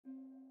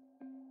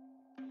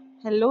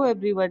Hello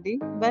everybody,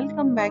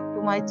 welcome back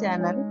to my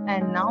channel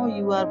and now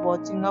you are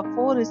watching a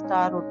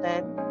 4-star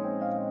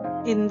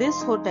hotel. In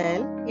this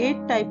hotel,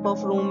 8 type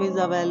of room is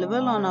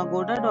available on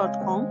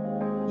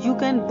agoda.com. You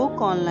can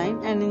book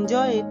online and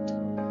enjoy it.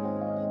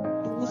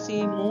 To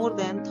see more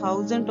than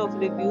thousands of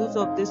reviews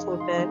of this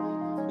hotel,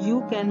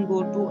 you can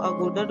go to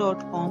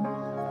agoda.com.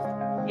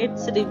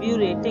 Its review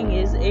rating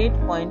is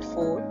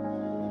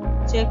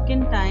 8.4.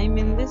 Check-in time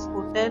in this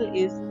hotel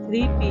is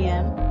 3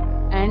 p.m.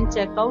 and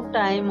check-out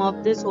time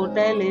of this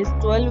hotel is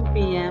 12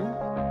 p.m.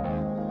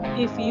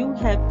 If you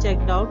have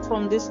checked out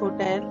from this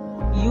hotel,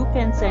 you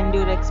can send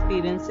your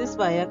experiences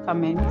via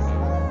comments.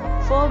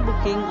 For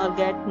booking or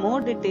get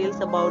more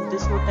details about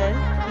this hotel,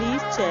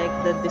 please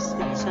check the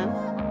description.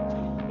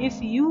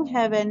 If you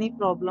have any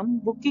problem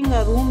booking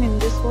a room in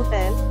this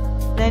hotel,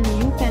 then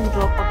you can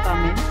drop a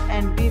comment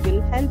and we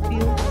will help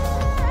you.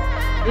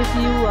 If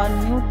you are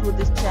new to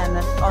this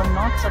channel or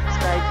not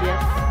subscribed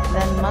yet,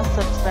 then must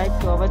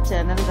subscribe to our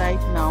channel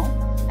right now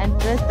and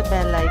press the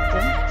bell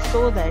icon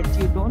so that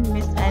you don't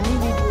miss any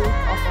videos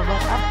of our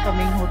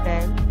upcoming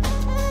hotel.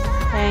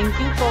 Thank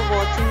you for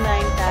watching the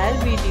entire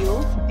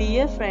video.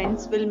 Dear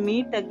friends, we'll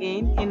meet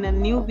again in a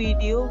new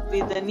video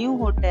with a new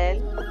hotel.